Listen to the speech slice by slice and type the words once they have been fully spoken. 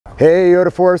Hey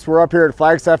Yoda Force, we're up here at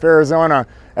Flagstaff, Arizona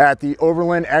at the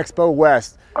Overland Expo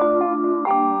West.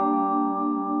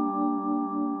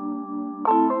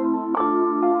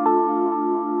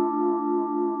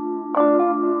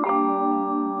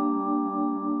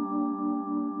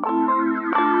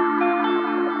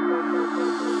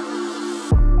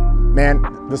 Man,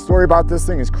 the story about this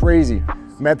thing is crazy.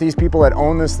 Met these people that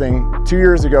own this thing 2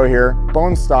 years ago here,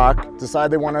 bone stock,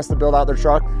 decided they want us to build out their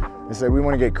truck. They said, we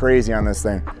want to get crazy on this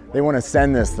thing. They want to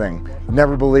send this thing.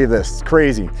 Never believe this, it's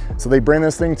crazy. So they bring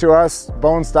this thing to us,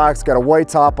 bone stock, it's got a white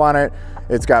top on it.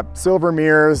 It's got silver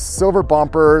mirrors, silver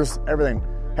bumpers, everything.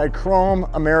 Had chrome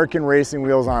American racing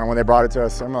wheels on it when they brought it to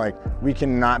us. I'm like, we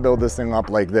cannot build this thing up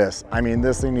like this. I mean,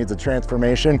 this thing needs a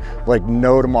transformation like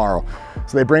no tomorrow.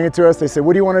 So they bring it to us, they said,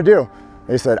 what do you want to do?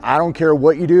 They said, I don't care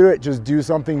what you do to it, just do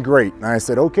something great. And I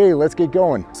said, okay, let's get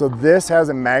going. So this has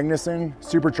a Magnuson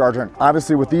Supercharged.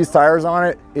 Obviously with these tires on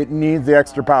it, it needs the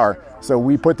extra power. So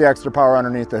we put the extra power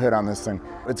underneath the hood on this thing.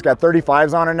 It's got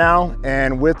 35s on it now,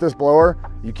 and with this blower,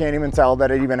 you can't even tell that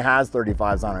it even has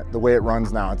 35s on it, the way it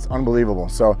runs now. It's unbelievable.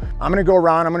 So I'm gonna go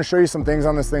around, I'm gonna show you some things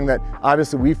on this thing that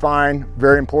obviously we find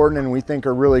very important and we think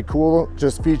are really cool,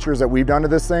 just features that we've done to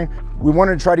this thing. We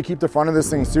wanted to try to keep the front of this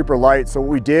thing super light, so what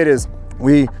we did is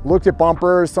we looked at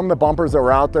bumpers. Some of the bumpers that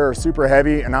were out there are super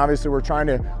heavy, and obviously we're trying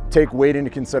to take weight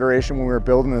into consideration when we were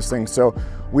building this thing. So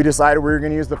we decided we were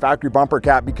gonna use the factory bumper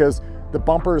cap because the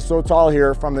bumper is so tall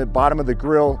here from the bottom of the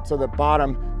grill to the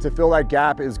bottom. To fill that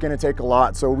gap is gonna take a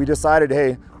lot. So we decided,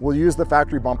 hey, we'll use the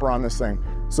factory bumper on this thing.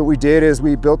 So what we did is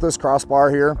we built this crossbar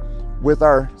here with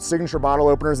our signature bottle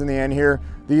openers in the end here.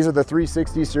 These are the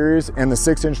 360 series and the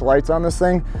 6-inch lights on this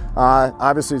thing.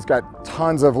 Obviously it's got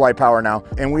tons of light power now.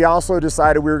 And we also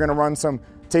decided we were gonna run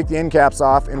take the end caps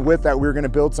off, and with that we were gonna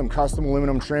build some custom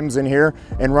aluminum trims in here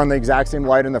and run the exact same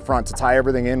light in the front to tie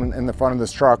everything in the front of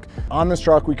this truck. On this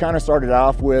truck, we kind of started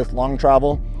off with long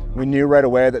travel. We knew right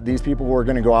away that these people were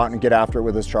gonna go out and get after it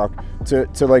with this truck to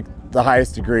like the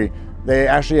highest degree. They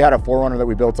actually had a 4Runner that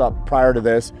we built up prior to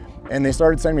this, and they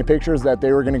started sending me pictures that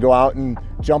they were gonna go out and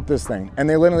jump this thing. And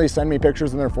they literally send me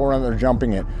pictures in their 4Runner, they're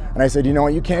jumping it. And I said, you know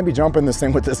what, you can't be jumping this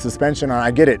thing with the suspension on.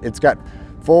 I get it, it's got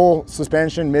full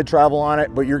suspension, mid-travel on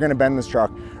it, but you're gonna bend this truck.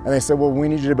 And they said, well, we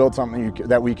need you to build something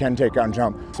that we can take out and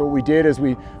jump. So what we did is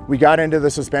we got into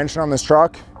the suspension on this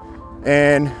truck,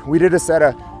 and we did a set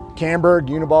of cambered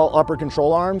uniball upper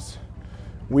control arms.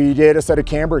 We did a set of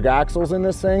cambered axles in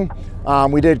this thing.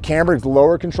 We did cambered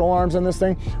lower control arms in this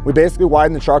thing. We basically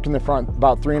widened the truck in the front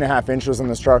about 3.5 inches in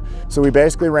this truck. So we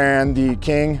basically ran the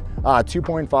King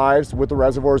 2.5s with the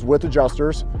reservoirs with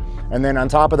adjusters. And then on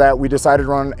top of that, we decided to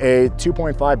run a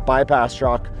 2.5 bypass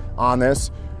shock on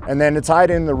this. And then to tie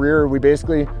it in the rear, we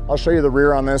basically, I'll show you the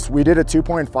rear on this. We did a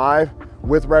 2.5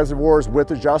 with reservoirs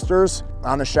with adjusters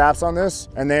on the shafts on this.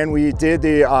 And then we did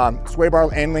the sway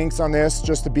bar end links on this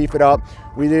just to beef it up.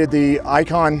 We did the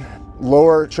Icon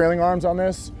lower trailing arms on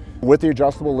this with the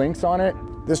adjustable links on it.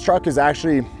 This truck has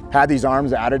actually had these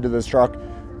arms added to this truck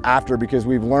after, because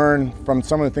we've learned from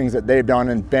some of the things that they've done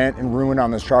and bent and ruined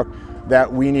on this truck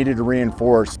that we needed to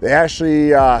reinforce. They actually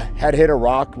had hit a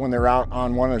rock when they were out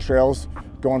on one of the trails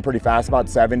going pretty fast, about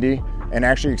 70, and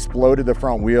actually exploded the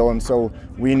front wheel. And so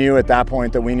we knew at that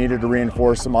point that we needed to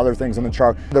reinforce some other things on the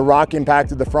truck. The rock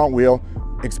impacted the front wheel,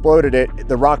 exploded it.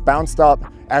 The rock bounced up,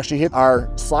 actually hit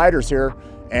our sliders here,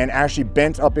 and actually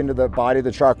bent up into the body of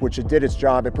the truck, which it did its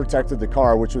job. It protected the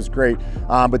car, which was great.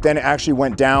 But then it actually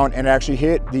went down and actually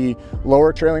hit the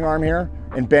lower trailing arm here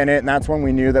and bent it. And that's when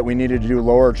we knew that we needed to do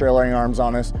lower trailing arms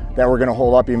on this that were gonna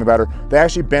hold up even better. They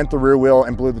actually bent the rear wheel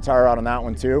and blew the tire out on that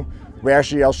one too. We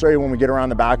actually, I'll show you when we get around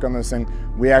the back on this, and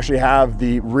we actually have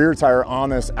the rear tire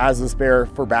on this as a spare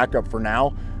for backup for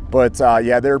now. But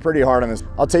yeah, they were pretty hard on this.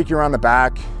 I'll take you around the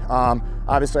back.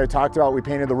 Obviously I talked about, we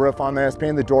painted the roof on this,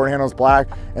 painted the door handles black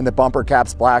and the bumper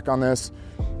caps black on this.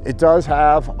 It does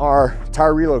have our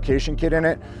tire relocation kit in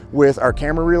it with our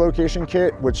camera relocation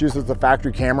kit, which uses the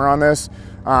factory camera on this.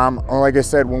 Like I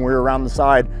said, when we were around the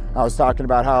side, I was talking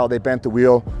about how they bent the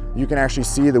wheel. You can actually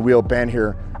see the wheel bend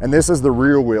here. And this is the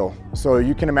rear wheel. So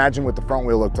you can imagine what the front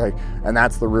wheel looked like, and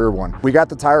that's the rear one. We got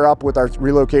the tire up with our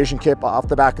relocation kit off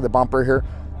the back of the bumper here.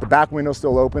 The back window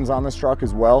still opens on this truck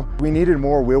as well. We needed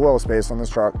more wheel well space on this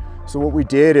truck. So what we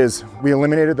did is we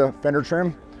eliminated the fender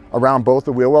trim around both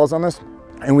the wheel wells on this,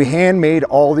 and we handmade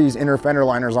all these inner fender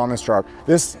liners on this truck.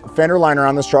 This fender liner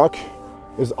on this truck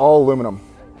is all aluminum.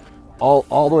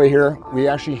 All the way here. We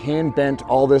actually hand bent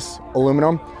all this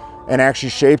aluminum and actually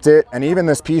shaped it. And even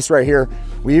this piece right here,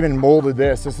 we even molded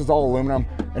this. This is all aluminum.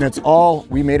 And it's all,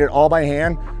 we made it all by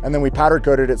hand, and then we powder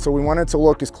coated it. So we wanted to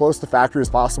look as close to factory as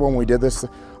possible when we did this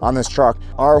on this truck.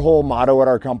 Our whole motto at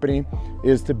our company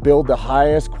is to build the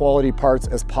highest quality parts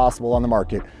as possible on the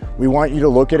market. We want you to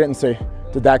look at it and say,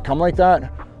 did that come like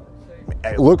that?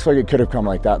 It looks like it could have come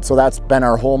like that. So that's been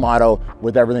our whole motto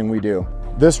with everything we do.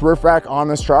 This roof rack on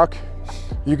this truck,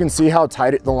 you can see how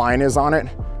tight the line is on it,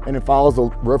 and it follows the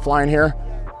roof line here.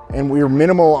 And we're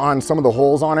minimal on some of the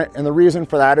holes on it. And the reason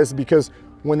for that is because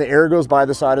when the air goes by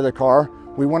the side of the car,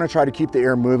 we want to try to keep the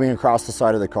air moving across the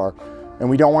side of the car. And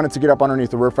we don't want it to get up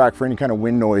underneath the roof rack for any kind of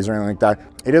wind noise or anything like that.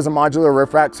 It is a modular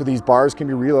roof rack, so these bars can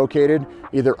be relocated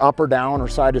either up or down or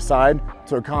side to side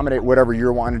to accommodate whatever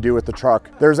you're wanting to do with the truck.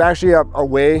 There's actually a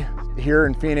way here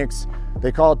in Phoenix,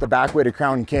 they call it the back way to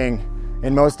Crown King.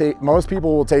 And most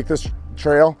people will take this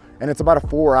trail, and it's about a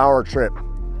 4-hour trip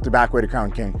to back way to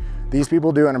Crown King. These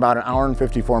people do it in about 1 hour and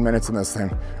 54 minutes in this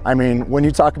thing. I mean, when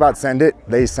you talk about send it,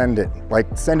 they send it.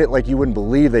 Send it like you wouldn't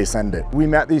believe they send it. We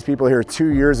met these people here 2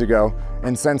 years ago,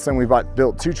 and since then we've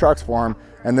built 2 trucks for them,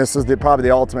 and this is probably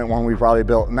the ultimate one we've probably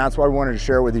built. And that's why we wanted to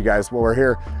share with you guys while we're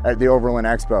here at the Overland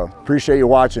Expo. Appreciate you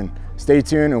watching. Stay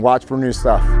tuned and watch for new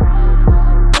stuff.